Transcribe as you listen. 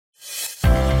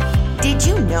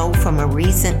Did you know from a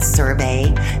recent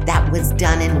survey that was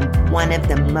done in one of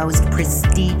the most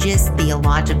prestigious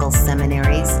theological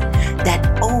seminaries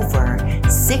that over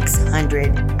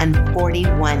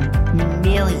 641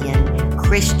 million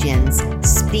Christians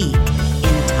speak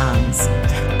in tongues?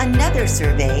 Another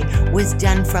survey was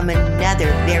done from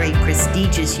another very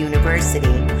prestigious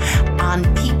university on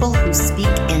people who speak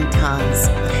in tongues,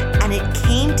 and it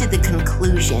came to the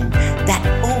conclusion that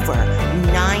over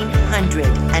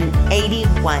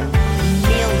 981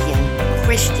 million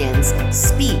Christians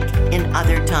speak in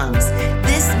other tongues.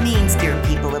 This means, dear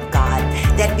people of God,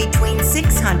 that between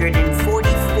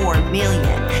 644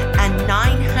 million and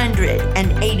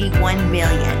 981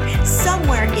 million,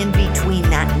 somewhere in between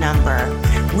that number,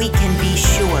 we can be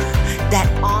sure that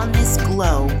on this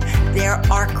globe, there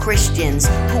are Christians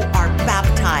who are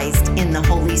baptized in the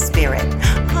Holy Spirit.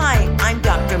 Hi, I'm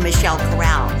Dr. Michelle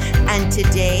Corral, and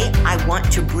today I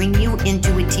want to bring you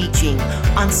into a teaching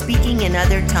on speaking in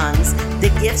other tongues, the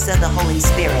gifts of the Holy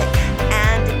Spirit,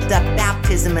 and the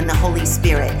baptism in the Holy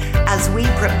Spirit as we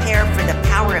prepare for the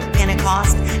power of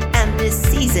Pentecost and this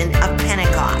season of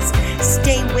Pentecost.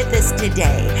 Stay with us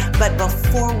today, but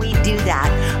before we do that,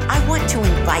 I want to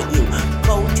invite you,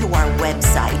 go to our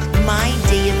website,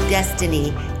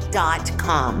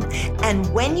 mydayofdestiny.com. And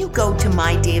when you go to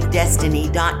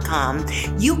mydayofdestiny.com,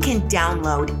 you can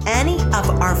download any of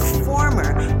our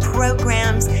former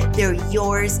programs. They're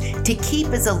yours to keep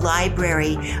as a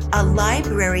library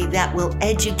that will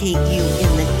educate you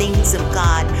in the things of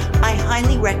God. I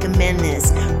highly recommend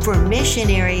this for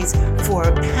missionaries,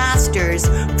 for pastors,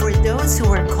 for those who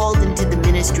are called into the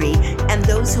ministry, and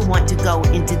those who want to go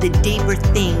into the deeper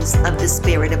things of the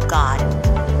Spirit of God.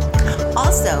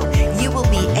 Also, you will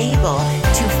be able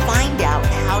to find out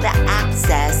how to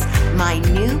access my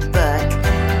new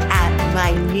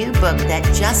book that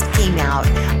just came out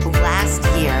last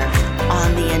year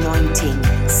on the anointing,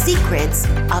 Secrets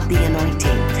of the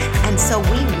Anointing. And so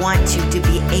we want you to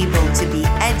be able to be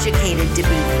educated, to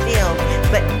be filled,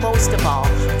 but most of all,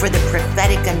 for the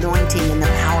prophetic anointing and the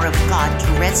power of God to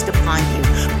rest upon you,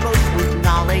 both with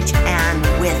knowledge and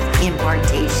with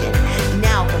impartation.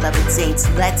 Now, beloved saints,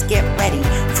 let's get ready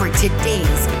for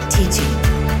today's teaching.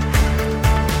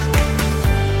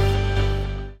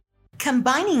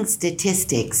 Combining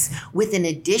statistics with an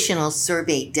additional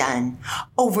survey done,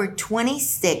 over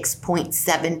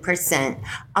 26.7%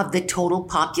 of the total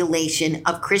population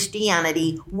of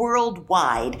Christianity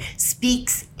worldwide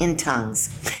speaks in tongues.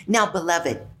 Now,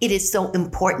 beloved, it is so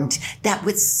important that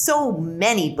with so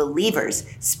many believers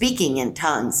speaking in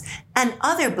tongues and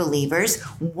other believers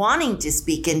wanting to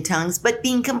speak in tongues but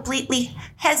being completely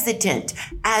hesitant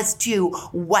as to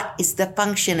what is the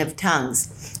function of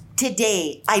tongues,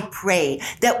 today, I pray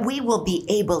that we will be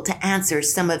able to answer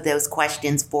some of those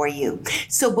questions for you.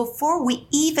 So before we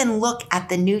even look at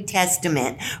the New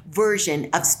Testament version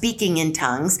of speaking in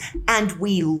tongues, and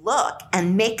we look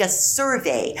and make a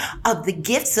survey of the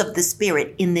gifts of the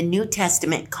Spirit in the New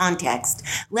Testament context,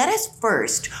 let us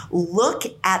first look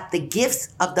at the gifts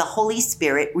of the Holy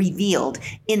Spirit revealed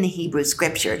in the Hebrew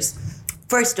Scriptures.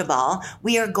 First of all,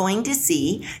 we are going to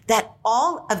see that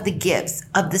all of the gifts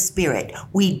of the Spirit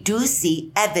we do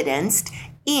see evidenced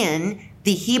in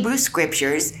the Hebrew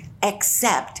Scriptures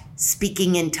except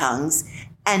speaking in tongues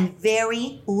and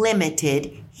very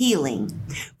limited healing.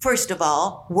 First of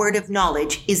all, word of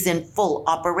knowledge is in full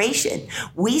operation.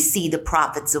 We see the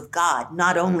prophets of God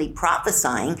not only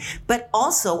prophesying, but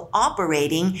also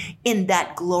operating in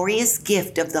that glorious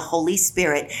gift of the Holy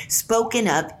Spirit spoken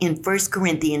of in 1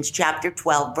 Corinthians chapter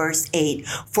 12, verse 8.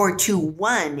 For to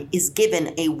one is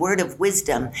given a word of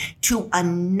wisdom, to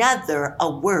another a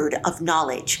word of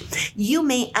knowledge. You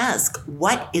may ask,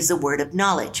 what is a word of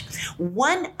knowledge?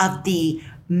 One of the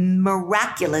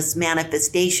miraculous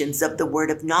manifestations of the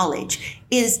word of knowledge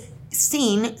is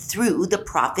seen through the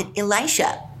prophet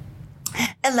Elisha.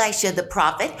 Elisha the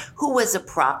prophet, who was a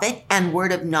prophet and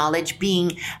word of knowledge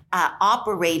being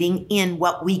operating in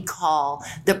what we call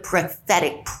the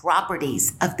prophetic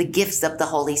properties of the gifts of the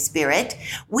Holy Spirit,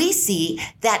 we see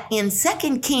that in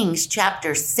 2 Kings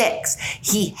chapter 6,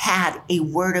 he had a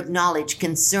word of knowledge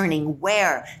concerning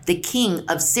where the king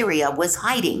of Syria was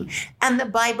hiding. And the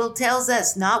Bible tells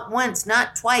us not once,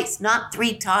 not twice, not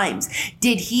 3 times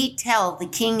did he tell the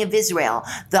king of Israel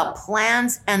the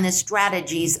plans and the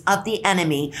strategies of the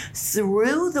enemy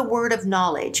through the word of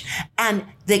knowledge. And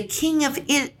the king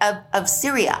of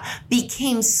Syria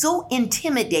became so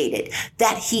intimidated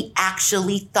that he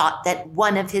actually thought that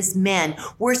one of his men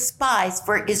were spies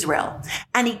for Israel.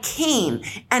 And he came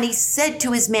and he said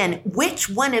to his men, which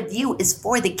one of you is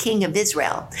for the king of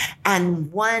Israel?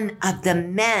 And one of the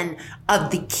men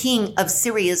of the king of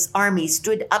Syria's army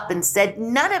stood up and said,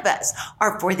 none of us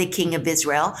are for the king of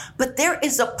Israel, but there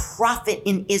is a prophet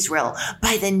in Israel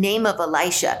by the name of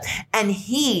Elisha, and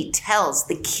he tells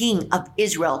the king of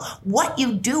Israel what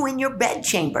you do in your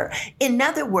bedchamber. In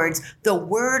other words, the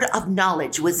word of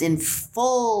knowledge was in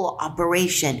full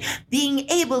operation, being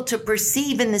able to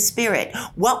perceive in the spirit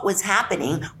what was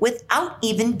happening without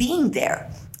even being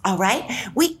there. All right.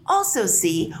 We also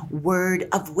see word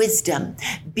of wisdom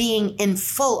being in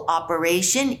full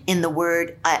operation in the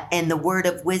word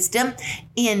of wisdom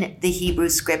in the Hebrew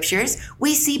scriptures.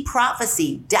 We see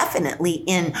prophecy definitely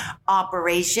in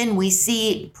operation. We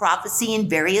see prophecy in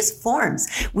various forms.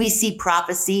 We see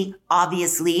prophecy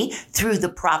obviously through the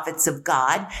prophets of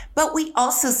God, but we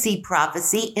also see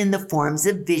prophecy in the forms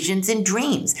of visions and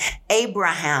dreams.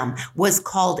 Abraham was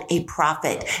called a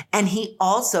prophet, and he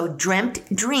also dreamt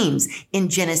dreams in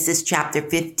Genesis chapter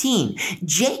 15.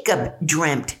 Jacob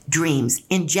dreamt dreams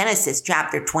in Genesis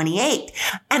chapter 28,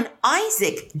 and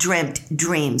Isaac dreamt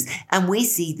dreams, and we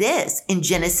see this in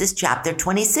Genesis chapter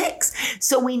 26.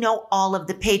 So we know all of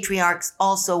the patriarchs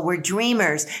also were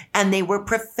dreamers, and they were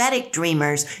prophetic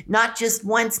dreamers, not just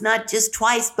once, not just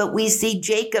twice, but we see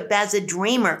Jacob as a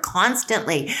dreamer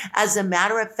constantly. As a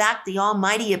matter of fact, the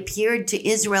Almighty appeared to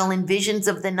Israel in visions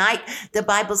of the night, the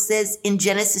Bible says in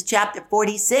Genesis chapter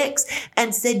 46,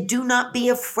 and said, do not be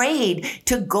afraid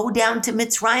to go down to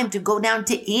Mitzrayim, to go down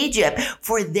to Egypt,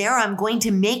 for there I'm going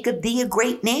to make of thee a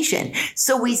great nation.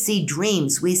 So we see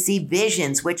dreams, we see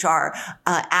visions, which are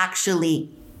actually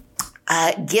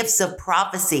gifts of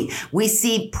prophecy. We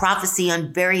see prophecy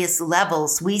on various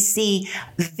levels. We see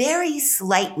very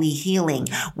slightly healing.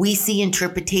 We see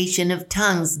interpretation of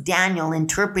tongues, Daniel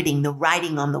interpreting the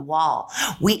writing on the wall.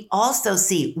 We also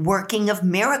see working of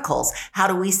miracles. How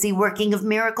do we see working of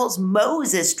miracles?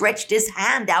 Moses stretched his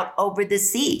hand out over the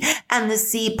sea, and the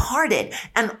sea parted,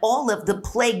 and all of the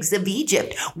plagues of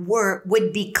Egypt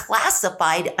would be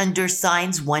classified under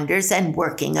signs, wonders, and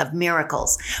working of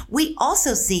miracles. We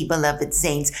also see, beloved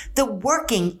saints, the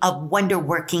working of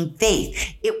wonder-working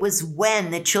faith. It was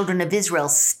when the children of Israel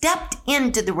stepped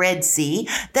into the Red Sea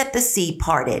that the sea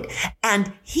parted.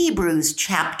 And Hebrews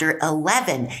chapter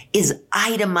 11 is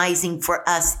itemizing for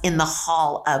us in the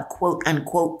hall of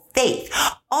quote-unquote faith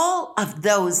all of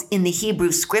those in the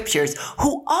Hebrew scriptures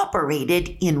who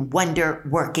operated in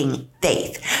wonder-working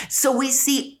faith. So we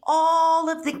see all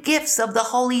of the gifts of the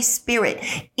Holy Spirit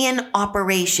in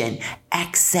operation,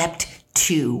 except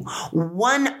two,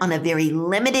 one on a very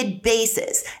limited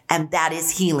basis, and that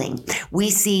is healing. We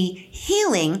see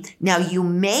healing. Now you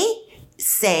may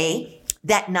say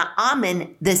that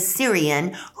Naaman the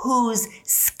Syrian, whose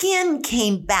skin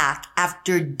came back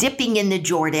after dipping in the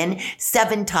Jordan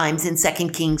 7 times in 2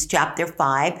 Kings chapter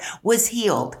 5, was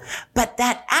healed. But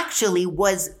that actually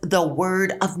was the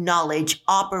word of knowledge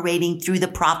operating through the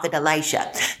prophet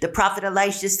Elisha. The prophet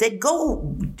Elisha said,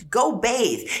 go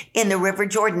bathe in the river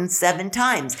Jordan 7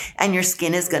 times and your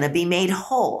skin is going to be made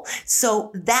whole. So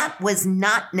that was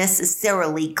not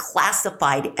necessarily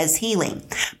classified as healing,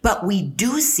 but we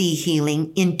do see healing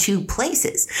in 2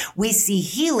 places. We see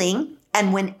healing,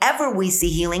 and whenever we see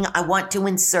healing, I want to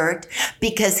insert,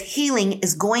 because healing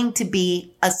is going to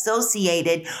be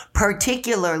associated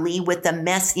particularly with the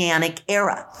Messianic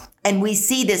era. And we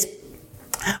see this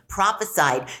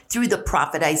prophesied through the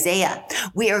prophet Isaiah.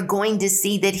 We are going to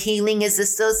see that healing is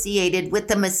associated with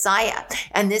the Messiah.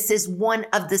 And this is one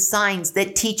of the signs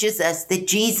that teaches us that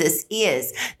Jesus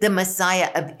is the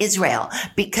Messiah of Israel,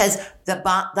 because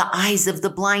the eyes of the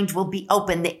blind will be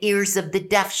opened, the ears of the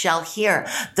deaf shall hear,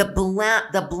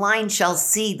 the blind shall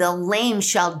see, the lame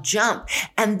shall jump.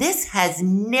 And this has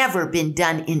never been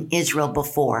done in Israel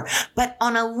before. But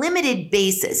on a limited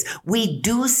basis, we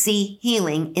do see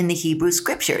healing in the Hebrew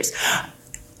scriptures.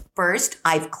 First,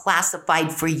 I've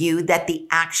classified for you that the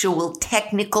actual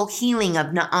technical healing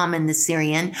of Naaman the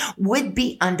Syrian would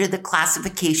be under the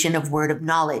classification of word of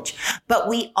knowledge. But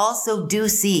we also do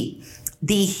see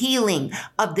the healing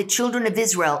of the children of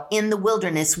Israel in the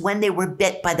wilderness when they were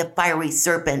bit by the fiery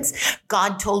serpents.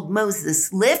 God told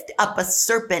Moses, lift up a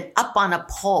serpent up on a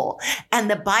pole. And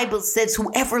the Bible says,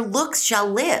 whoever looks shall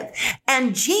live.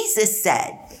 And Jesus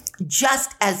said,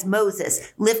 just as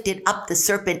Moses lifted up the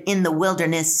serpent in the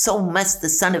wilderness, so must the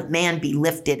Son of Man be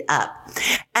lifted up.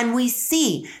 And we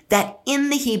see that in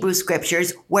the Hebrew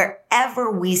scriptures, wherever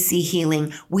wherever we see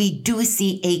healing, we do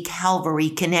see a Calvary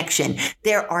connection.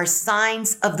 There are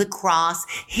signs of the cross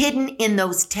hidden in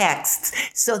those texts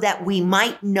so that we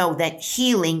might know that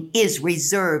healing is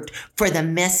reserved for the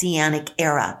Messianic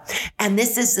era. And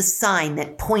this is the sign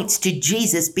that points to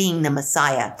Jesus being the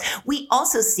Messiah. We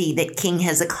also see that King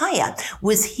Hezekiah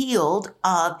was healed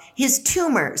of his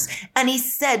tumors. And he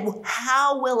said,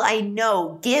 how will I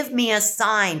know? Give me a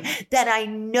sign that I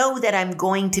know that I'm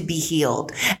going to be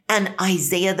healed. And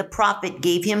Isaiah the prophet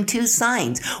gave him two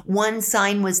signs. One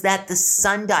sign was that the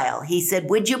sundial, he said,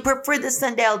 would you prefer the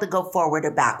sundial to go forward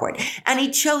or backward? And he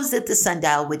chose that the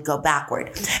sundial would go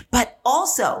backward. But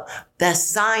also, the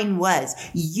sign was,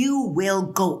 you will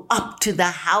go up to the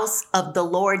house of the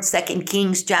Lord, 2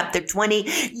 Kings chapter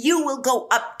 20. You will go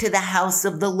up to the house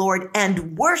of the Lord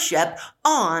and worship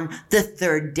on the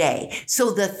third day.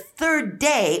 So the third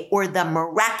day, or the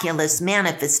miraculous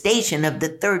manifestation of the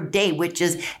third day, which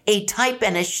is a type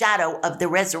and a shadow of the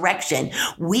resurrection,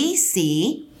 we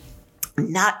see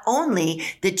not only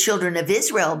the children of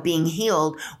Israel being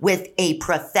healed with a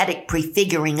prophetic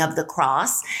prefiguring of the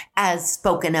cross, as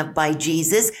spoken of by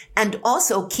Jesus, and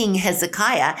also King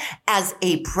Hezekiah as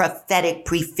a prophetic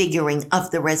prefiguring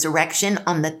of the resurrection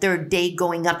on the third day,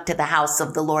 going up to the house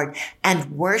of the Lord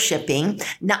and worshiping.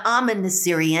 Naaman the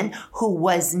Syrian, who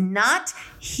was not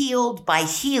healed by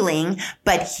healing,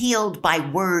 but healed by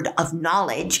word of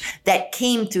knowledge that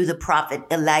came through the prophet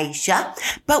Elisha.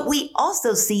 But we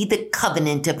also see the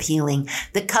covenant of healing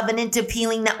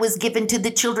that was given to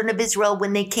the children of Israel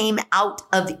when they came out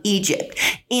of Egypt.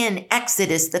 In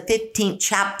Exodus, the 15th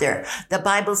chapter, the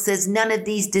Bible says, none of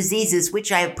these diseases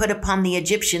which I have put upon the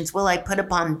Egyptians will I put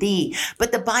upon thee.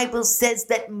 But the Bible says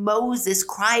that Moses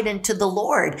cried unto the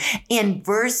Lord in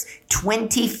verse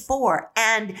 24,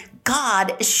 and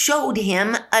God showed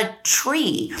him a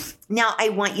tree. Now, I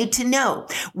want you to know,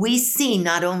 we see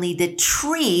not only the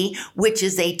tree, which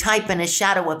is a type and a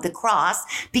shadow of the cross,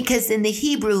 because in the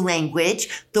Hebrew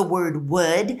language, the word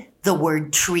wood, the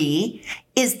word tree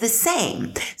is the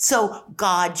same. So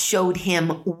God showed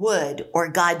him wood, or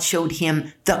God showed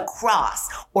him the cross,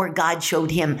 or God showed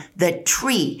him the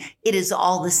tree. It is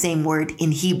all the same word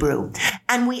in Hebrew.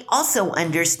 And we also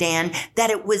understand that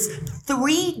it was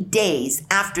 3 days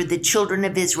after the children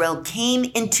of Israel came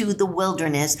into the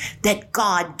wilderness that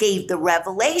God gave the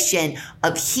revelation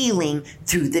of healing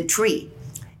through the tree.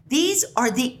 These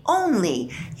are the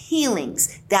only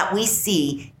healings that we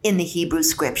see in the Hebrew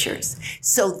scriptures.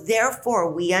 So therefore,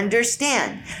 we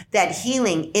understand that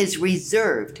healing is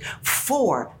reserved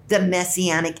for the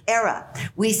Messianic era.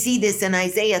 We see this in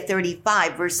Isaiah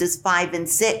 35 verses 5 and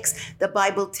 6. The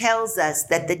Bible tells us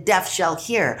that the deaf shall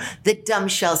hear, the dumb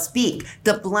shall speak,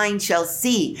 the blind shall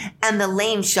see, and the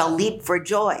lame shall leap for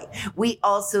joy. We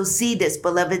also see this,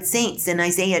 beloved saints, in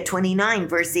Isaiah 29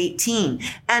 verse 18.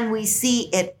 And we see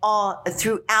it all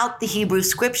throughout the Hebrew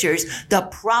scriptures, the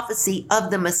prophecy of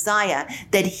the Messiah,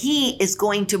 that he is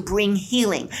going to bring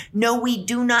healing. No, we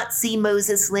do not see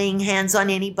Moses laying hands on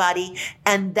anybody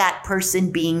and that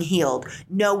person being healed.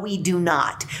 No, we do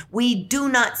not. We do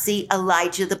not see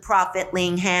Elijah the prophet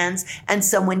laying hands and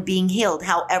someone being healed.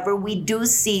 However, we do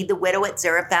see the widow at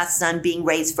Zarephath's son being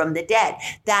raised from the dead.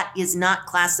 That is not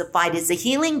classified as a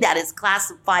healing. That is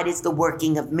classified as the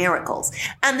working of miracles.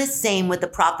 And the same with the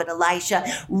prophet Elisha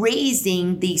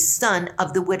raising the son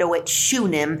of the widow at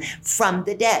Shunem from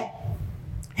the dead.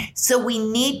 So we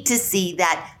need to see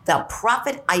that the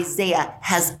prophet Isaiah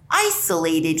has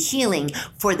isolated healing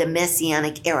for the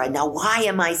Messianic era. Now, why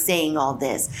am I saying all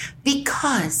this?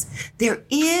 Because there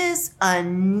is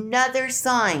another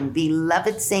sign,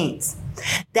 beloved saints,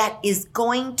 that is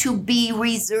going to be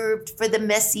reserved for the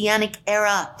Messianic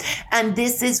era. And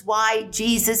this is why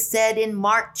Jesus said in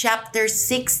Mark chapter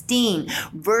 16,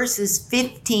 verses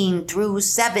 15 through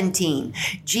 17,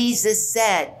 Jesus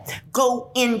said,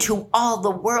 go into all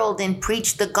the world and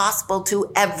preach the gospel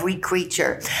to every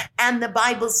creature. And the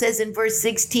Bible says in verse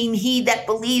 16, he that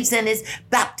believes and is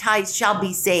baptized shall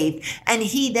be saved, and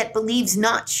he that believes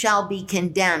not shall be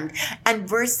condemned. And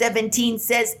verse 17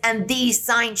 says, and these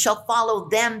signs shall follow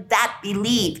them that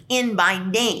believe in my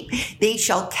name. They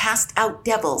shall cast out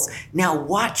devils. Now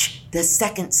watch the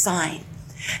second sign.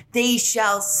 They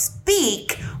shall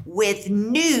speak with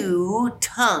new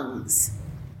tongues.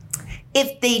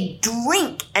 If they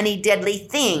drink any deadly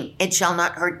thing, it shall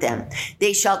not hurt them.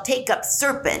 They shall take up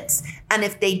serpents. And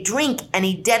if they drink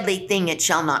any deadly thing, it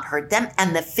shall not hurt them.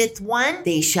 And the fifth one,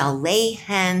 they shall lay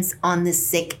hands on the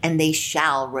sick and they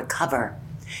shall recover.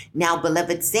 Now,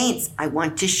 beloved saints, I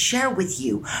want to share with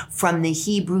you from the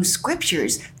Hebrew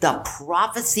scriptures the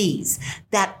prophecies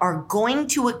that are going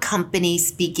to accompany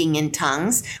speaking in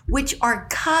tongues, which are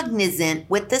cognizant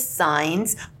with the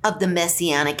signs of the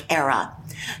Messianic era.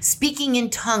 Speaking in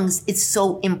tongues is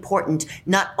so important,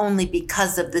 not only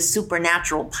because of the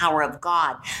supernatural power of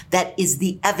God that is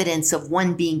the evidence of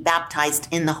one being baptized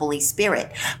in the Holy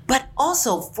Spirit, but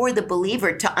also for the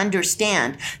believer to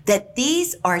understand that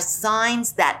these are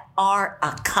signs that are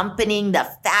accompanying the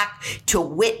fact to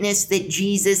witness that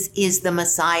Jesus is the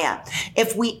Messiah.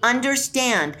 If we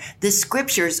understand the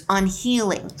scriptures on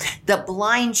healing, the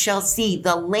blind shall see,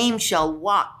 the lame shall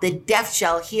walk, the deaf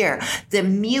shall hear, the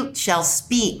mute shall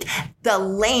speak, the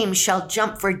lame shall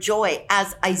jump for joy,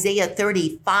 as Isaiah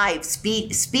 35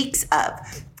 speaks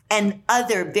of. And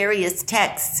other various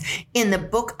texts in the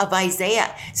book of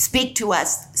Isaiah speak to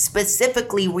us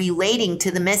specifically relating to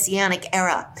the Messianic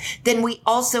era. Then we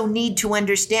also need to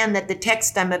understand that the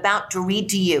text I'm about to read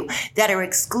to you that are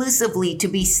exclusively to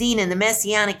be seen in the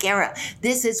Messianic era,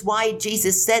 this is why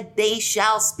Jesus said they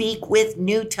shall speak with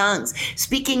new tongues.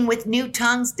 Speaking with new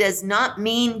tongues does not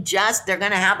mean just they're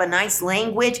going to have a nice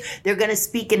language, they're going to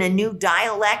speak in a new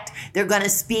dialect, they're going to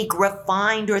speak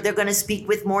refined, or they're going to speak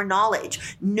with more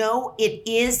knowledge. No, it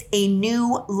is a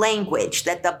new language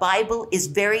that the Bible is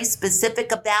very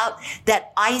specific about,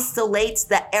 that isolates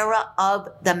the era of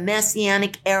the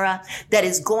Messianic era, that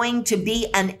is going to be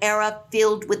an era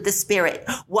filled with the Spirit.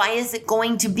 Why is it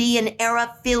going to be an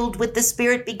era filled with the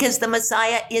Spirit? Because the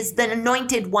Messiah is the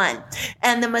anointed one,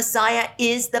 and the Messiah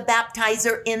is the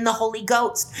baptizer in the Holy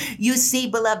Ghost. You see,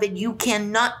 beloved, you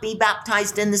cannot be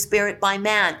baptized in the Spirit by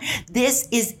man. This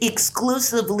is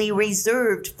exclusively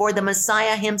reserved for the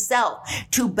Messiah himself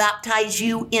to baptize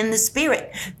you in the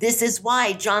Spirit. This is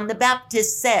why John the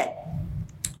Baptist said,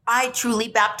 I truly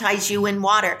baptize you in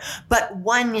water, but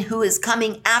one who is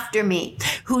coming after me,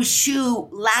 whose shoe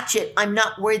latchet I'm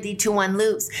not worthy to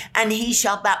unloose, and he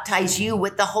shall baptize you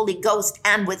with the Holy Ghost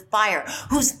and with fire,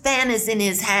 whose fan is in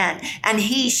his hand, and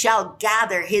he shall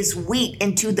gather his wheat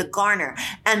into the garner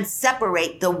and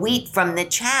separate the wheat from the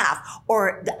chaff.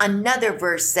 Or another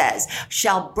verse says,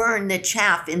 shall burn the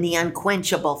chaff in the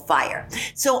unquenchable fire.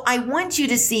 So I want you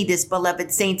to see this,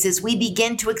 beloved saints, as we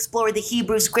begin to explore the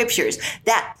Hebrew scriptures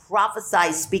that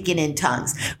prophesy speaking in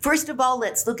tongues. First of all,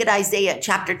 let's look at Isaiah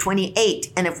chapter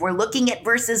 28. And if we're looking at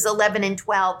verses 11 and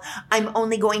 12, I'm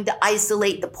only going to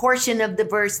isolate the portion of the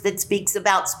verse that speaks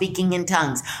about speaking in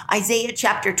tongues. Isaiah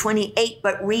chapter 28,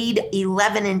 but read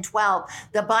 11 and 12.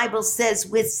 The Bible says,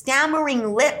 with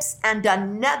stammering lips and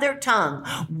another tongue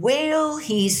will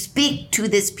he speak to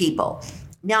this people.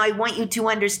 Now, I want you to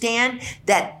understand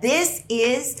that this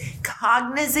is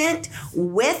cognizant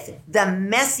with the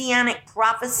messianic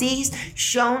prophecies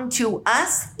shown to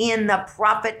us in the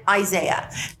prophet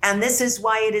Isaiah. And this is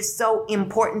why it is so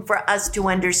important for us to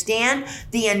understand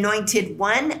the anointed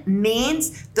one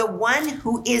means the one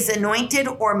who is anointed,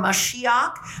 or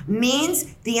Mashiach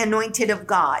means the anointed of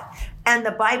God. And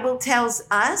the Bible tells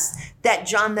us that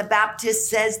John the Baptist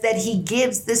says that he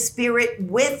gives the Spirit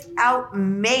without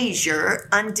measure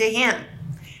unto him.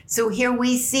 So here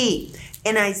we see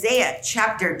in Isaiah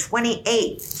chapter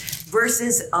 28,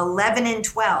 verses 11 and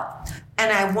 12.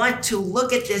 And I want to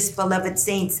look at this, beloved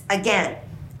saints, again.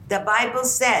 The Bible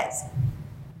says,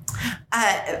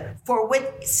 for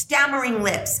with stammering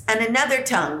lips and another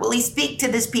tongue will he speak to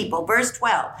this people. Verse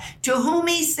 12, to whom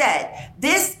he said,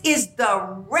 this is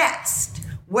the rest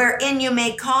wherein you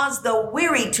may cause the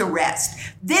weary to rest.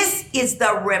 This is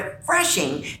the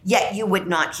refreshing, yet you would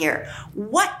not hear.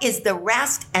 What is the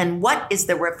rest and what is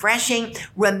the refreshing?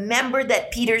 Remember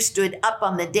that Peter stood up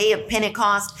on the day of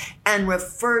Pentecost and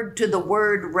referred to the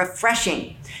word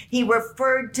refreshing. He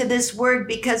referred to this word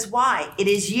because why? It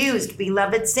is used,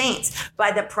 beloved saints,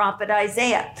 by the prophet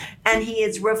Isaiah. And he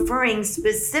is referring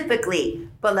specifically,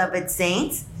 beloved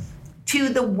saints, to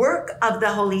the work of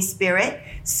the Holy Spirit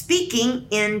speaking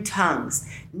in tongues.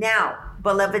 Now,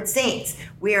 beloved saints,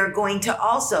 we are going to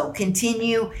also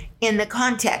continue in the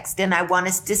context, and I want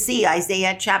us to see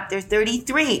Isaiah chapter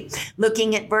 33,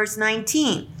 looking at verse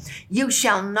 19. You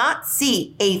shall not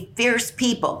see a fierce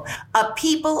people, a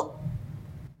people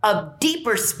of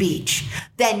deeper speech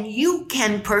than you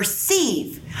can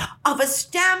perceive, of a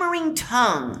stammering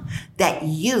tongue that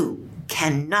you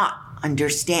cannot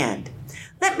understand.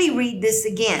 Let me read this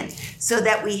again so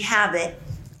that we have it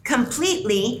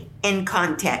completely in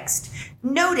context.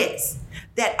 Notice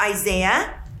that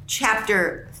Isaiah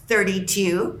chapter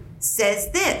 32 says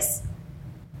this,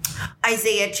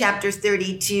 Isaiah chapter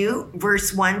 32,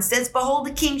 verse 1 says, "Behold,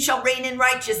 the king shall reign in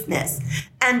righteousness,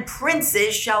 and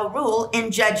princes shall rule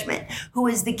in judgment." Who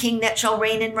is the king that shall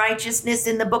reign in righteousness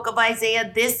in the book of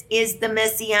Isaiah? This is the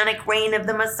messianic reign of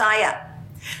the Messiah.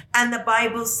 And the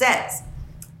Bible says,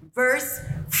 verse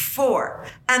 4,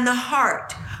 and the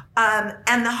heart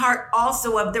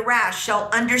also of the rash shall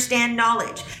understand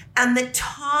knowledge, and the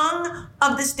tongue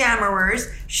of the stammerers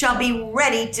shall be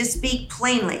ready to speak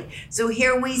plainly. So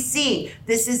here we see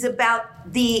this is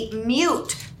about the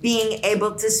mute being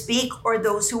able to speak, or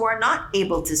those who are not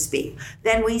able to speak.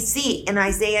 Then we see in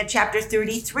Isaiah chapter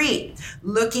 33,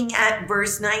 looking at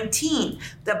verse 19,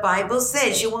 the Bible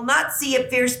says, "You will not see a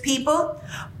fierce people,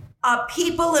 a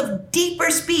people of deeper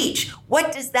speech."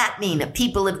 What does that mean? A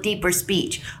people of deeper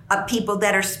speech, a people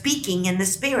that are speaking in the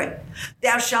spirit.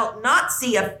 "Thou shalt not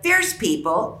see a fierce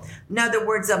people," in other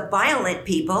words, a violent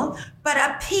people, "but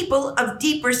a people of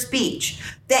deeper speech,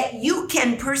 that you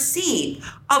can perceive,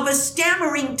 of a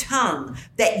stammering tongue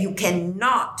that you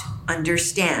cannot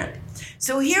understand."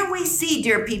 So here we see,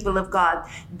 dear people of God,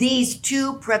 these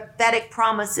two prophetic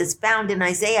promises found in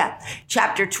Isaiah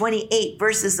chapter 28,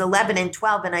 verses 11 and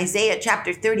 12, and Isaiah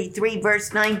chapter 33,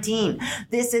 verse 19.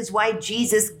 This is why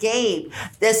Jesus gave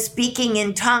the speaking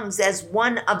in tongues as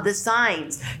one of the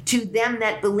signs to them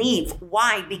that believe.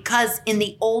 Why? Because in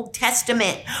the Old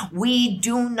Testament, we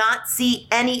do not see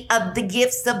any of the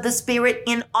gifts of the Spirit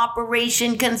in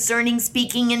operation concerning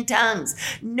speaking in tongues.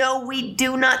 No, we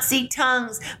do not see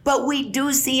tongues, but we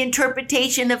do see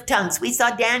interpretation of tongues. We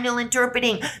saw Daniel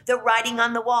interpreting the writing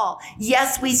on the wall.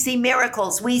 Yes, we see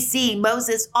miracles. We see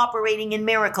Moses operating in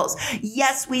miracles.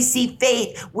 Yes, we see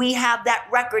faith. We have that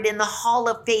record in the Hall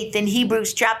of Faith in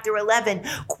Hebrews chapter 11,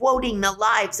 quoting the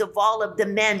lives of all of the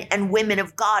men and women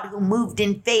of God who moved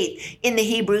in faith in the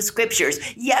Hebrew scriptures.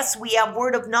 Yes, we have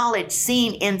word of knowledge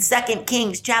seen in 2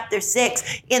 Kings chapter 6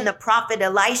 in the prophet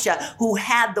Elisha, who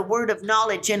had the word of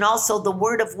knowledge and also the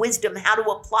word of wisdom, how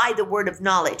to apply the word of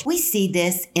knowledge. We see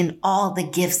this in all the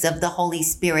gifts of the Holy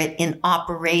Spirit in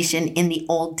operation in the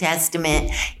Old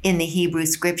Testament, in the Hebrew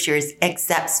scriptures,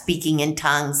 except speaking in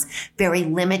tongues. Very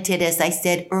limited, as I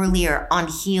said earlier, on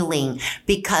healing,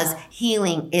 because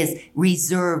healing is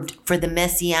reserved for the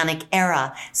Messianic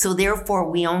era. So therefore,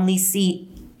 we only see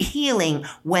healing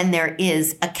when there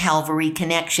is a Calvary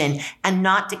connection, and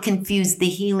not to confuse the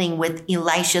healing with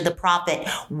Elisha the prophet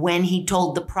when he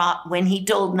told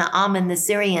Naaman the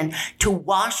Syrian to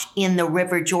wash in the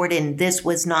river Jordan. This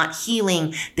was not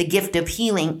healing, the gift of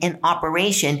healing in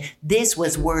operation. This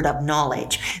was word of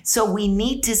knowledge. So we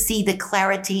need to see the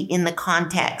clarity in the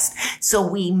context. So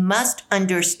we must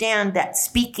understand that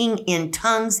speaking in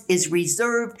tongues is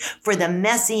reserved for the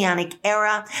Messianic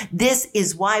era. This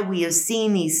is why we have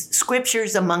seen these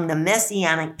scriptures among the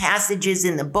messianic passages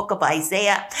in the book of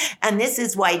Isaiah. And this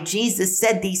is why Jesus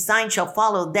said, "These signs shall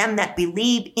follow them that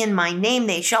believe in my name.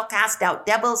 They shall cast out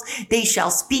devils. They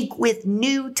shall speak with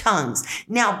new tongues."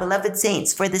 Now, beloved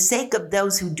saints, for the sake of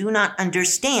those who do not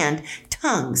understand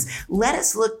tongues, let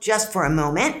us look just for a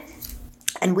moment.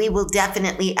 And we will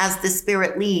definitely, as the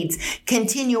Spirit leads,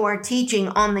 continue our teaching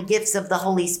on the gifts of the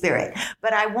Holy Spirit.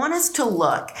 But I want us to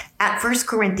look at 1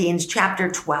 Corinthians chapter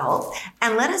 12.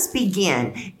 And let us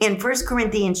begin in 1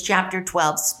 Corinthians chapter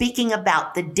 12, speaking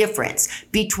about the difference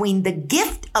between the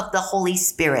gift of the Holy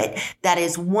Spirit, that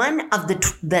is one of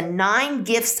the 9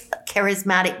 gifts,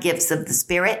 charismatic gifts of the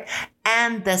Spirit,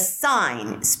 and the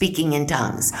sign, speaking in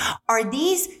tongues. Are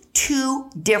these 2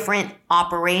 different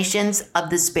operations of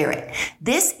the Spirit?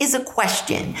 This is a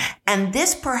question, and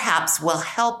this perhaps will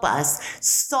help us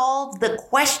solve the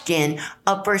question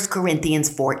of 1 Corinthians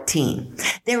 14.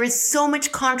 There is so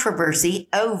much controversy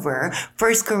over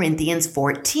 1 Corinthians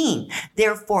 14.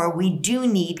 Therefore, we do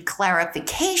need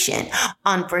clarification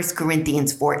on 1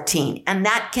 Corinthians 14, and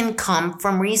that can come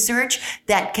from research,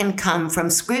 that can come from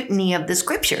scrutiny of the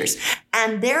scriptures,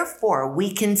 and therefore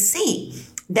we can see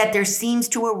that there seems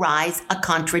to arise a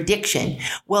contradiction.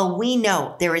 Well, we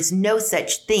know there is no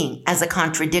such thing as a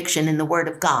contradiction in the Word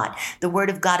of God. The Word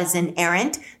of God is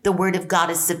inerrant. The Word of God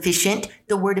is sufficient.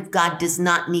 The Word of God does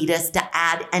not need us to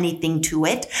add anything to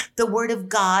it. The Word of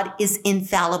God is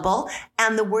infallible,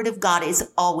 and the Word of God is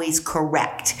always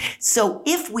correct. So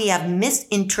if we have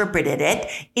misinterpreted it,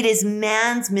 it is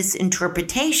man's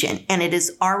misinterpretation, and it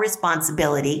is our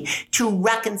responsibility to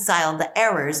reconcile the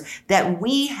errors that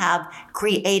we have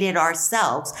created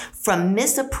ourselves from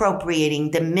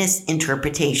misappropriating the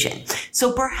misinterpretation.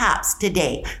 So perhaps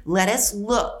today, let us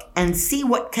look and see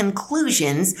what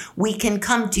conclusions we can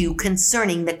come to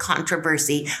concerning the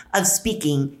controversy of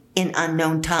speaking in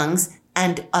unknown tongues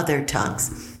and other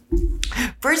tongues.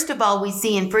 First of all, we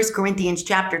see in 1 Corinthians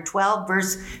chapter 12,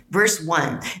 verse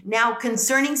 1. Now,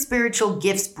 concerning spiritual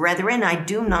gifts, brethren, I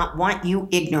do not want you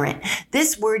ignorant.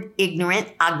 This word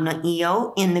ignorant,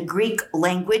 agnoio, in the Greek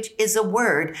language is a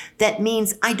word that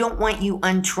means I don't want you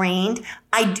untrained.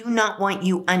 I do not want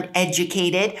you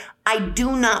uneducated. I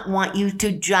do not want you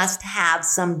to just have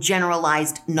some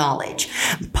generalized knowledge.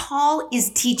 Paul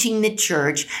is teaching the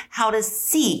church how to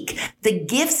seek the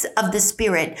gifts of the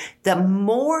Spirit, the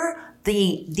more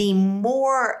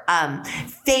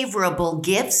favorable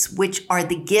gifts, which are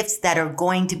the gifts that are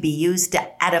going to be used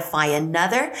to edify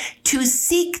another, to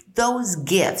seek those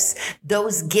gifts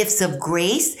of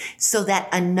grace, so that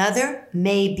another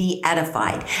may be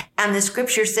edified. And the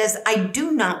scripture says, I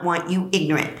do not want you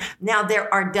ignorant. Now,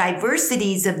 there are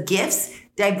diversities of gifts,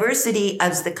 diversity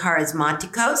of the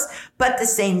charismatikos, but the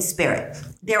same Spirit.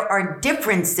 There are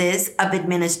differences of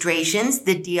administrations,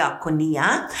 the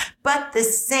diakonia, but the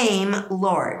same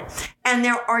Lord. And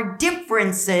there are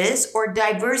differences or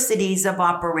diversities of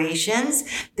operations.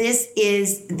 This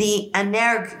is the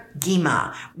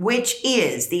energema, which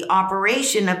is the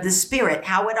operation of the Spirit,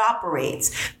 how it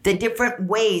operates, the different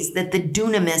ways that the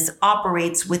dunamis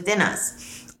operates within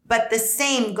us. But the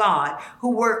same God who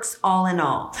works all in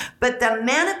all. But the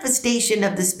manifestation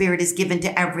of the Spirit is given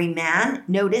to every man.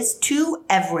 Notice, to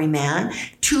every man,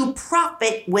 to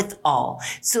profit withal.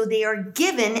 So they are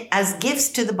given as gifts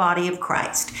to the body of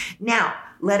Christ. Now,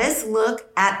 let us look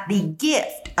at the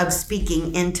gift of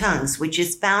speaking in tongues, which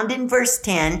is found in verse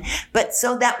 10. But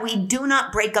so that we do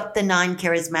not break up the 9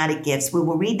 charismatic gifts, we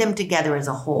will read them together as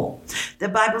a whole. The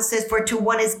Bible says, for to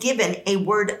one is given a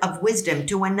word of wisdom,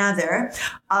 to another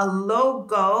a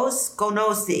logos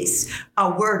gnosis,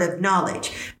 a word of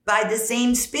knowledge, by the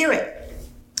same Spirit,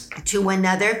 to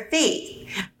another faith,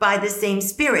 by the same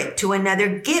Spirit, to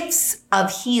another gifts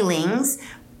of healings,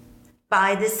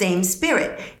 by the same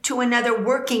Spirit, to another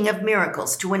working of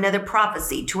miracles, to another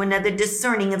prophecy, to another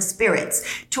discerning of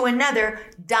spirits, to another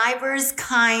divers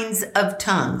kinds of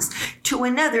tongues, to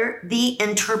another the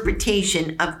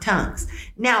interpretation of tongues.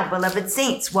 Now, beloved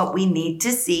saints, what we need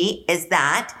to see is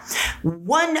that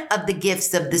one of the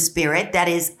gifts of the Spirit that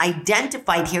is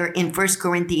identified here in 1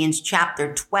 Corinthians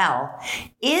chapter 12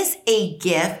 is a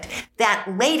gift that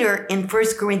later in 1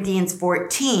 Corinthians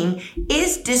 14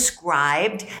 is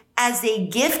described as a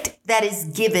gift that is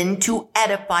given to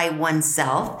edify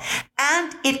oneself,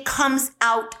 and it comes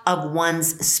out of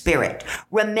one's spirit.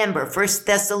 Remember, 1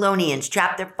 Thessalonians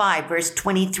chapter 5, verse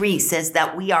 23 says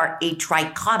that we are a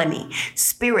trichotomy,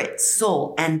 spirit,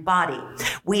 soul, and body.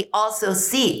 We also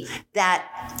see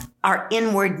that our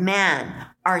inward man,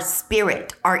 our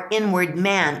spirit, our inward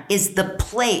man is the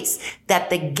place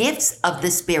that the gifts of the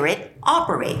Spirit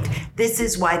operate. This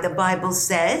is why the Bible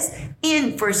says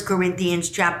in 1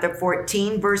 Corinthians chapter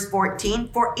 14, verse 14,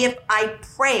 for if I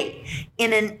pray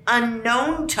in an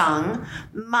unknown tongue,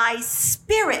 my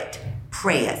spirit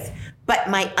prayeth, but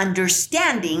my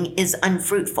understanding is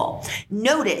unfruitful.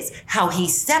 Notice how he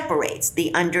separates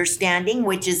the understanding,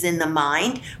 which is in the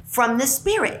mind, from the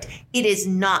spirit. It is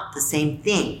not the same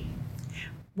thing.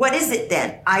 What is it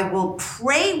then? I will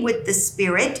pray with the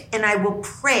Spirit and I will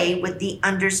pray with the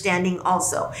understanding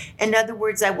also. In other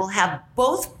words, I will have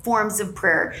both forms of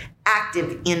prayer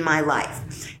active in my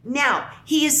life. Now,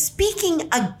 he is speaking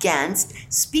against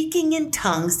speaking in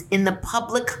tongues in the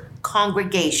public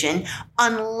congregation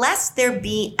unless there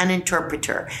be an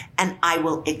interpreter, and I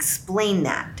will explain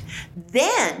that.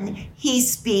 Then he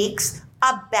speaks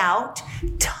about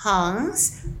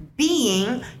tongues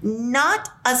being not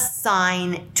a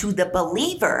sign to the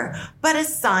believer, but a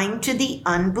sign to the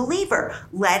unbeliever.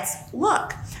 Let's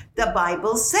look. The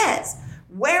Bible says,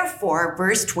 wherefore,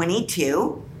 verse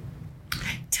 22,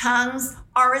 tongues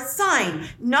are a sign,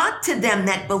 not to them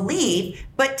that believe,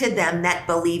 but to them that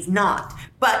believe not.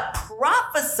 But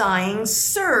prophesying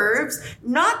serves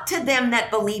not to them that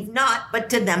believe not,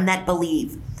 but to them that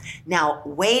believe. Now,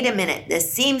 wait a minute.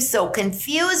 This seems so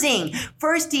confusing.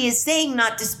 First, he is saying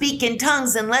not to speak in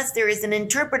tongues unless there is an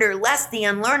interpreter, lest the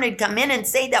unlearned come in and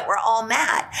say that we're all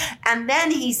mad. And then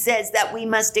he says that we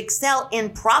must excel in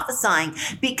prophesying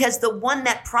because the one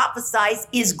that prophesies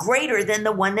is greater than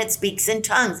the one that speaks in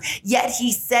tongues. Yet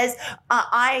he says,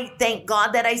 I thank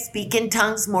God that I speak in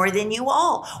tongues more than you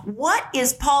all. What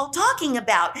is Paul talking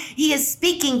about? He is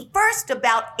speaking first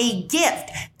about a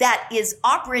gift that is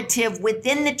operative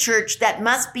within the church church that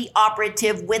must be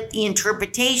operative with the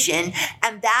interpretation,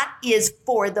 and that is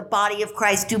for the body of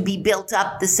Christ to be built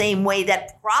up the same way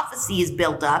that prophecy is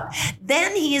built up,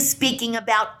 then he is speaking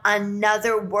about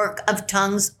another work of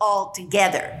tongues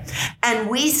altogether. And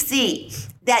we see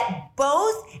that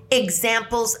both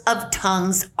examples of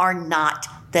tongues are not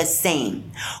the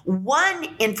same.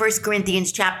 One in 1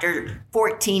 Corinthians chapter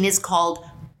 14 is called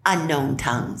unknown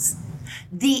tongues.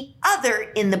 The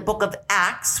other in the book of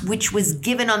Acts, which was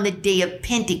given on the day of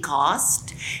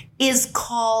Pentecost, is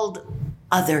called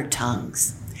other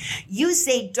tongues. You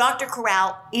say, Dr.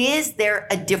 Corral, is there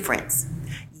a difference?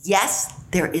 Yes,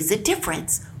 there is a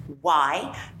difference.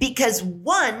 Why? Because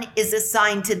one is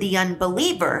assigned to the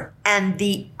unbeliever and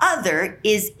the other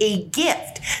is a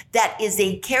gift. That is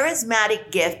a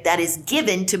charismatic gift that is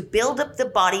given to build up the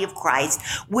body of Christ,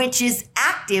 which is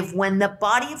active when the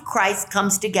body of Christ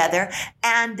comes together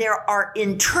and there are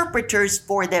interpreters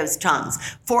for those tongues.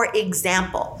 For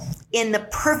example, in the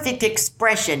perfect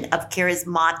expression of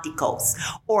charismaticos,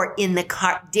 or in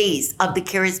the days of the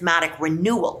charismatic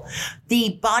renewal,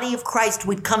 the body of Christ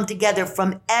would come together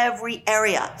from every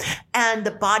area, and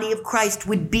the body of Christ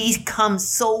would become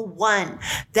so one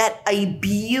that a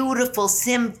beautiful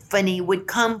symphony would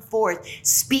come forth,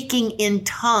 speaking in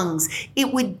tongues.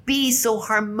 It would be so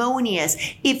harmonious.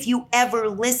 If you ever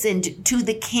listened to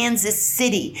the Kansas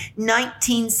City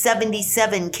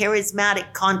 1977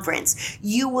 Charismatic Conference,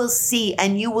 you will see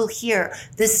and you will hear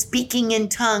the speaking in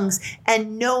tongues.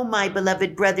 And no, my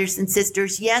beloved brothers and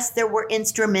sisters, yes, there were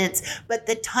instruments, but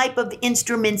the type of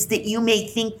instruments that you may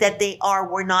think that they are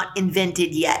were not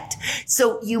invented yet.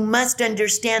 So you must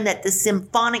understand that the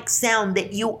symphonic sound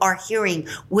that you are hearing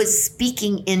was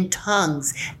speaking in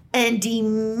tongues. And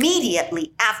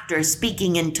immediately after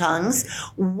speaking in tongues,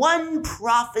 one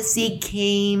prophecy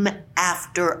came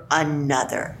after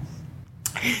another.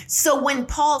 So when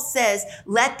Paul says,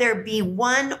 let there be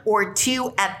one or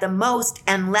two at the most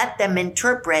and let them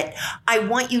interpret, I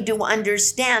want you to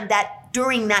understand that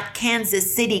during that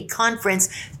Kansas City conference,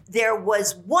 there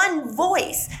was one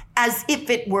voice, as if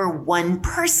it were one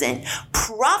person,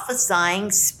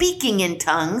 prophesying, speaking in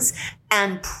tongues,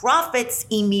 and prophets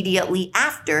immediately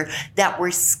after that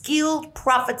were skilled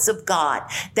prophets of God,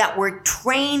 that were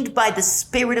trained by the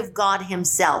Spirit of God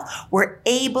himself, were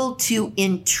able to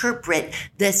interpret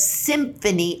the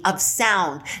symphony of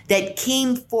sound that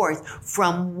came forth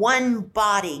from one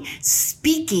body,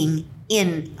 speaking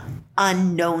in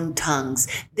unknown tongues.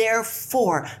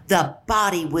 Therefore, the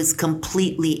body was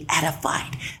completely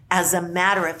edified. As a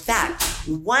matter of fact,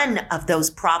 one of those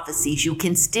prophecies you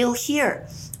can still hear.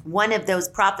 One of those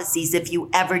prophecies, if you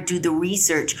ever do the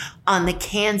research on the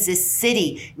Kansas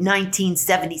City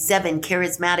 1977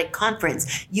 Charismatic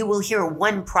Conference, you will hear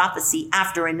one prophecy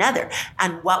after another.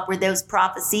 And what were those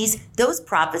prophecies? Those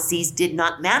prophecies did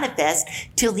not manifest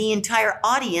till the entire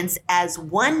audience, as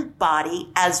one body,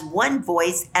 as one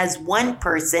voice, as one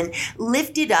person,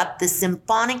 lifted up the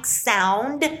symphonic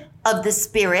sound of the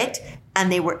Spirit,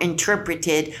 and they were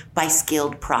interpreted by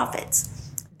skilled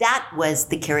prophets. That was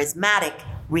the charismatic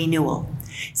renewal.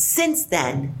 Since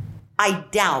then, I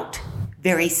doubt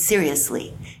very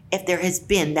seriously if there has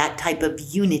been that type of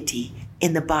unity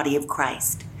in the body of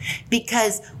Christ,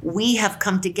 because we have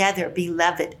come together,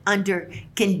 beloved, under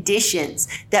conditions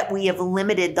that we have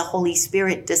limited the Holy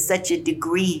Spirit to such a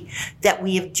degree that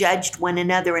we have judged one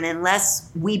another. And unless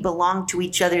we belong to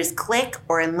each other's clique,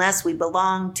 or unless we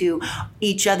belong to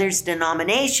each other's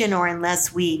denomination, or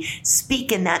unless we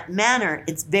speak in that manner,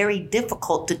 it's very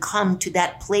difficult to come to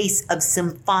that place of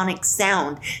symphonic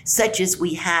sound, such as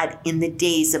we had in the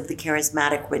days of the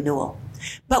charismatic renewal.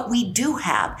 But we do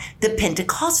have the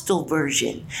Pentecostal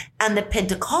version, and the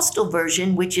Pentecostal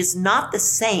version, which is not the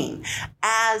same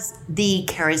as the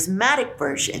charismatic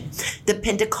version. The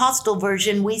Pentecostal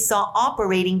version we saw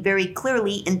operating very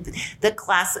clearly in the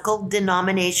classical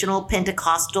denominational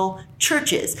Pentecostal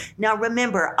churches. Now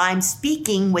remember, I'm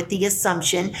speaking with the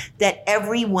assumption that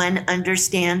everyone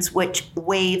understands which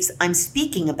waves I'm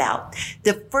speaking about.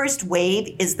 The first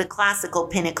wave is the classical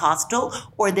Pentecostal,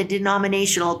 or the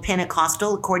denominational Pentecostal,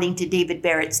 according to David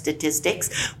Barrett's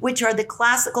statistics, which are the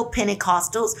classical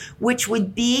Pentecostals, which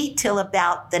would be till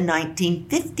about the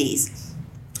 1950s.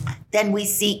 Then we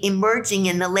see emerging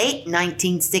in the late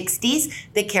 1960s,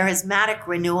 the charismatic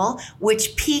renewal,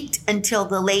 which peaked until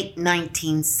the late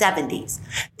 1970s.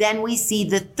 Then we see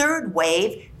the third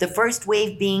wave, the first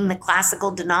wave being the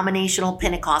classical denominational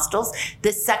Pentecostals,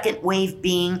 the second wave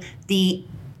being the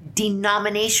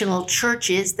denominational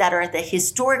churches that are the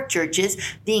historic churches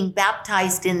being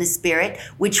baptized in the Spirit,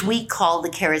 which we call the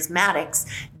charismatics.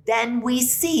 Then we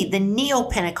see the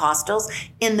Neo-Pentecostals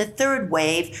in the third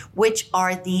wave, which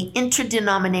are the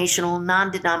interdenominational,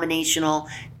 non-denominational,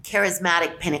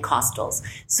 charismatic Pentecostals.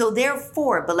 So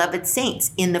therefore, beloved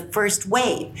saints, in the first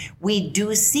wave, we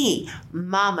do see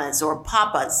mamas or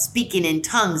papas speaking in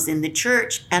tongues in the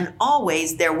church, and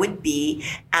always there would be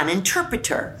an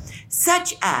interpreter.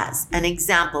 Such as an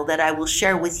example that I will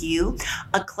share with you,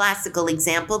 a classical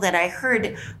example that I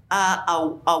heard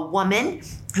a woman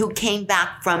who came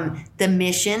back from the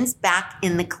missions back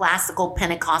in the classical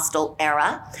Pentecostal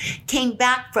era, came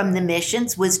back from the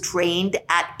missions, was trained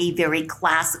at a very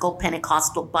classical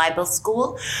Pentecostal Bible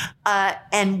school,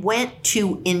 and went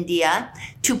to India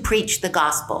to preach the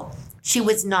gospel. She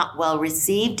was not well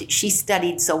received. She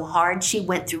studied so hard. She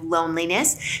went through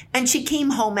loneliness, and she came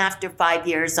home after 5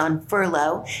 years on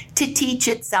furlough to teach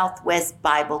at Southwest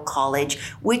Bible College,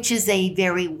 which is a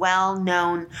very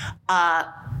well-known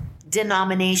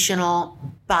denominational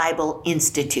Bible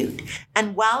Institute.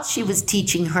 And while she was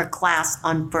teaching her class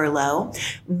on furlough,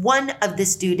 one of the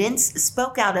students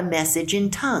spoke out a message in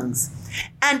tongues.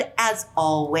 And as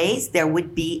always, there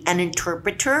would be an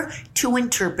interpreter to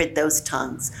interpret those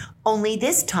tongues. Only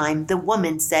this time, the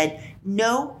woman said,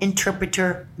 "No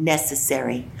interpreter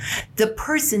necessary." The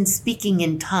person speaking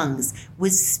in tongues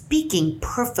was speaking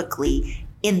perfectly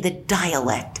in the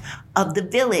dialect of the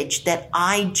village that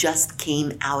I just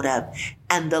came out of.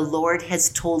 And the Lord has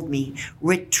told me,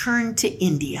 return to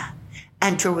India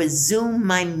and to resume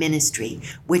my ministry,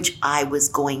 which I was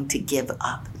going to give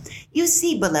up. You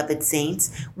see, beloved saints,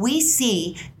 we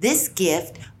see this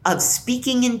gift of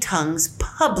speaking in tongues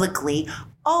publicly,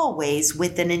 always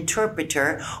with an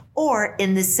interpreter, or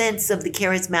in the sense of the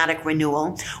charismatic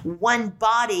renewal, one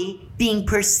body being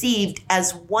perceived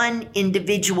as one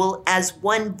individual, as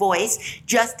one voice,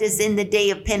 just as in the day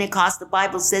of Pentecost, the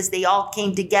Bible says they all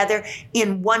came together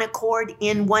in one accord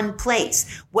in one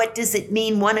place. What does it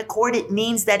mean, one accord? It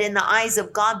means that in the eyes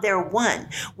of God, they're one.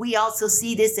 We also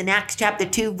see this in Acts chapter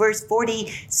 2, verse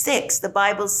 46. The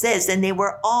Bible says, and they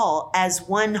were all as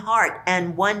one heart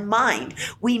and one mind.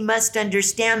 We must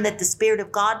understand that the Spirit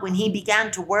of God, when he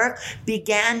began to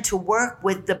work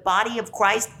with the body of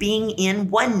Christ being in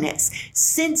oneness.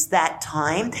 Since that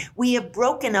time, we have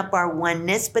broken up our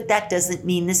oneness, but that doesn't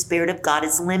mean the Spirit of God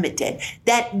is limited.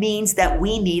 That means that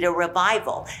we need a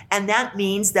revival. And that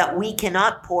means that we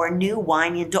cannot pour new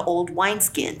wine into old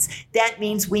wineskins. That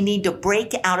means we need to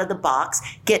break out of the box,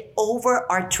 get over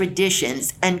our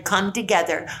traditions, and come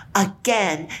together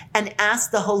again and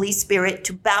ask the Holy Spirit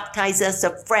to baptize us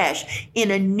afresh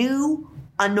in a new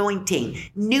anointing,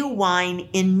 new wine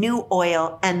in new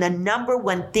oil. And the number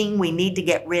one thing we need to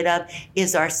get rid of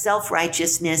is our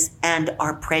self-righteousness and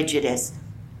our prejudice.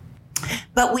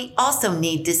 But we also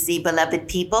need to see, beloved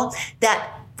people,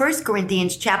 that 1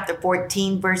 Corinthians chapter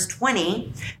 14, verse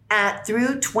 20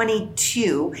 through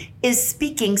 22 is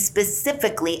speaking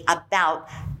specifically about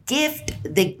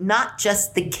not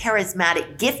just the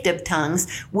charismatic gift of tongues,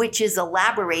 which is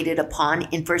elaborated upon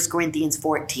in 1 Corinthians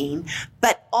 14,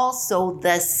 but also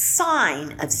the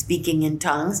sign of speaking in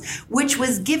tongues, which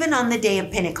was given on the day of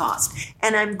Pentecost.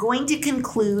 And I'm going to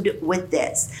conclude with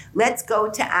this. Let's go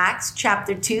to Acts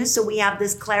chapter 2 so we have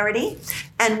this clarity,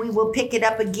 and we will pick it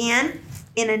up again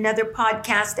in another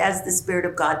podcast as the Spirit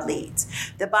of God leads.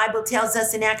 The Bible tells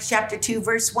us in Acts chapter 2,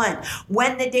 verse 1,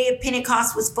 when the day of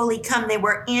Pentecost was fully come, they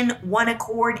were in one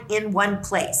accord in one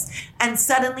place. And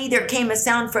suddenly there came a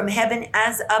sound from heaven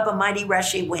as of a mighty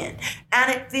rushing wind, and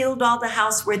it filled all the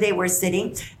house where they were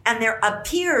sitting. And there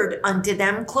appeared unto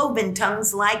them cloven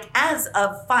tongues like as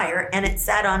of fire, and it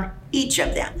sat on each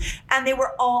of them. And they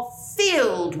were all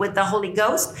filled with the Holy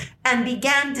Ghost and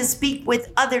began to speak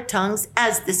with other tongues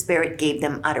as the Spirit gave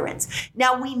them utterance.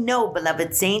 Now we know,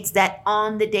 beloved saints, that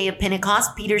on the day of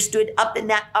Pentecost, Peter stood up in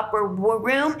that upper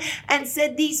room and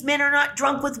said, these men are not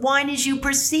drunk with wine as you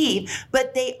perceive,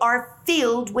 but they are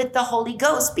filled with the Holy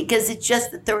Ghost, because it's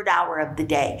just the third hour of the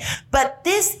day. But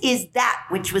this is that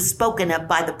which was spoken of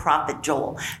by the prophet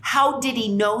Joel. How did he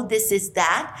know this is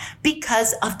that?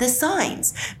 Because of the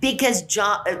signs. Because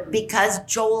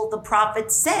Joel the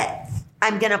prophet said,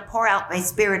 I'm going to pour out my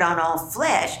Spirit on all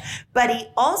flesh. But he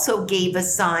also gave a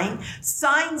sign,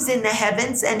 signs in the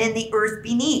heavens and in the earth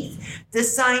beneath. The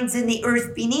signs in the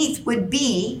earth beneath would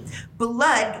be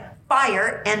blood,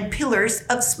 fire, and pillars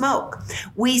of smoke.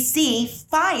 We see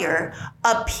fire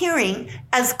appearing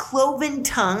as cloven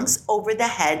tongues over the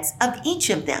heads of each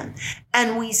of them.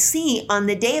 And we see on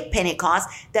the day of Pentecost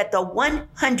that the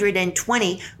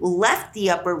 120 left the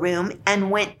upper room and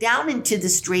went down into the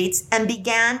streets and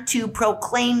began to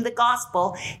proclaim the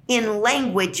gospel in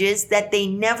languages that they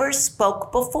never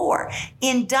spoke before,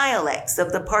 in dialects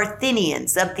of the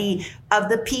Parthians, of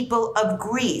the people of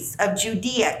Greece, of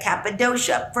Judea,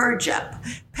 Cappadocia, Phrygia,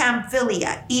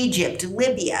 Pamphylia, Egypt,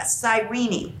 Libya,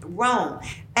 Cyrene, Rome,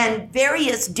 and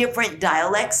various different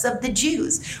dialects of the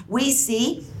Jews. We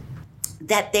see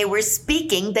that they were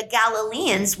speaking, the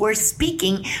Galileans were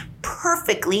speaking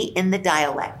perfectly in the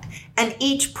dialect, and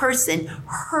each person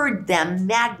heard them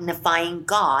magnifying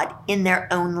God in their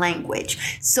own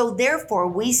language. So therefore,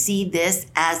 we see this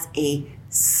as a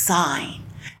sign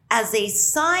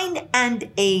and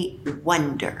a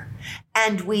wonder.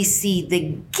 And we see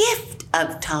the gift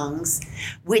of tongues,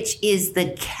 which is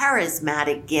the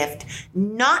charismatic gift,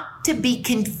 not to be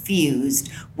confused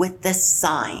with the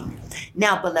sign.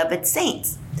 Now, beloved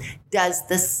saints, does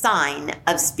the sign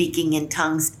of speaking in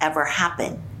tongues ever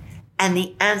happen? And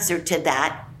the answer to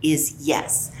that is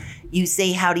yes. You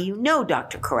say, how do you know,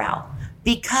 Dr. Corral?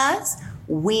 Because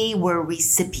we were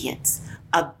recipients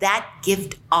of that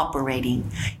gift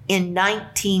operating in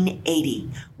 1980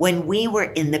 when we were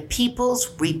in the People's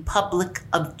Republic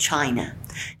of China.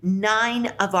 9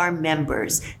 of our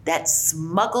members that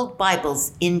smuggled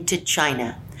Bibles into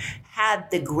China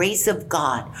had the grace of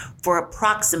God for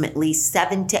approximately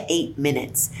 7 to 8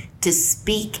 minutes to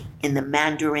speak in the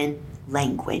Mandarin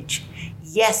language.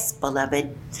 Yes,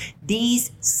 beloved,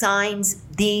 these signs,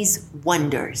 these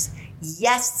wonders.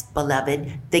 Yes,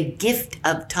 beloved, the gift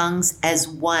of tongues as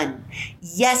one.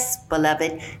 Yes,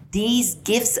 beloved, these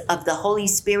gifts of the Holy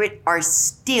Spirit are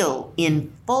still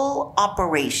in full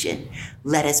operation.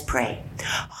 Let us pray.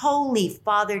 Holy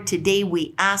Father, today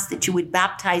we ask that you would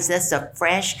baptize us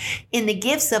afresh in the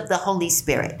gifts of the Holy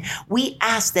Spirit. We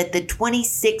ask that the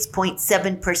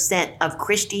 26.7% of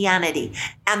Christianity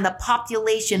and the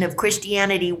population of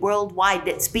Christianity worldwide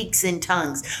that speaks in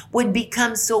tongues would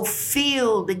become so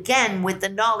filled again with the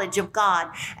knowledge of God,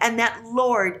 and that,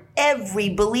 Lord, every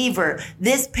believer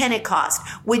this Pentecost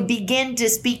would begin to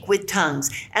speak with tongues.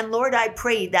 And Lord, I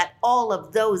pray that all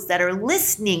of those that are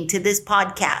listening to this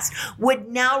podcast would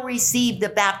now receive the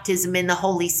baptism in the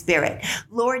Holy Spirit.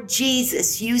 Lord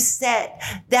Jesus, you said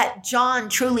that John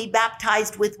truly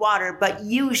baptized with water, but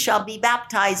you shall be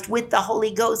baptized with the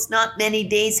Holy Ghost not many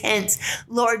days hence.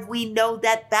 Lord, we know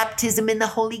that baptism in the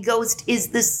Holy Ghost is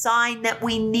the sign that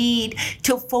we need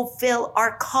to fulfill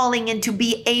our calling and to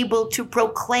be able to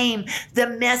proclaim the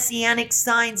messianic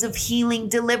signs of healing,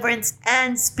 deliverance,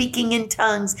 and speaking in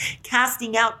tongues,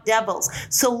 casting out devils.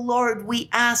 So Lord, we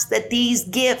ask that these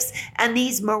gifts and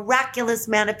these miraculous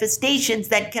manifestations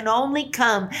that can only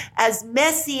come as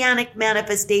messianic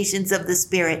manifestations of the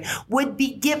Spirit would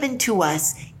be given to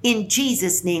us. In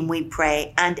Jesus' name we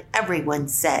pray. And everyone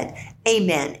said,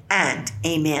 amen and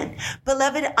amen.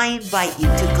 Beloved, I invite you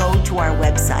to go to our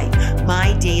website,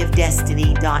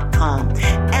 mydayofdestiny.com.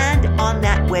 And on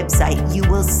that website, you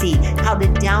will see how to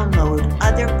download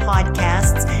other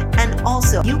podcasts. And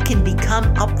also, you can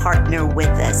become a partner with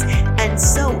us and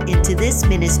sow into this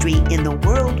ministry in the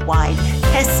worldwide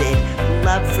Hesed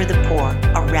love for the poor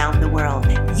around the world.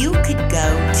 You could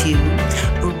go to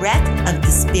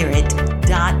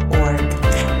breathofthespirit.org.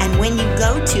 And when you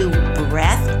go to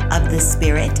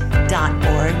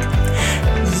breathofthespirit.org,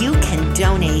 you can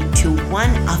donate to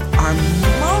one of our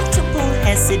multiple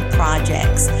Hesed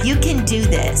projects. You can do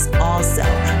this also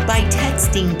by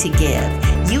texting to give.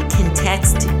 You can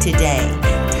text today.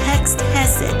 Text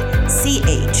Hesed,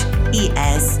 CHESED,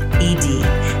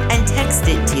 and text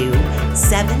it to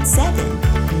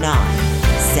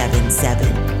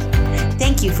 77977.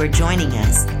 Thank you for joining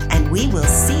us, and we will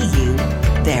see you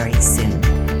very soon.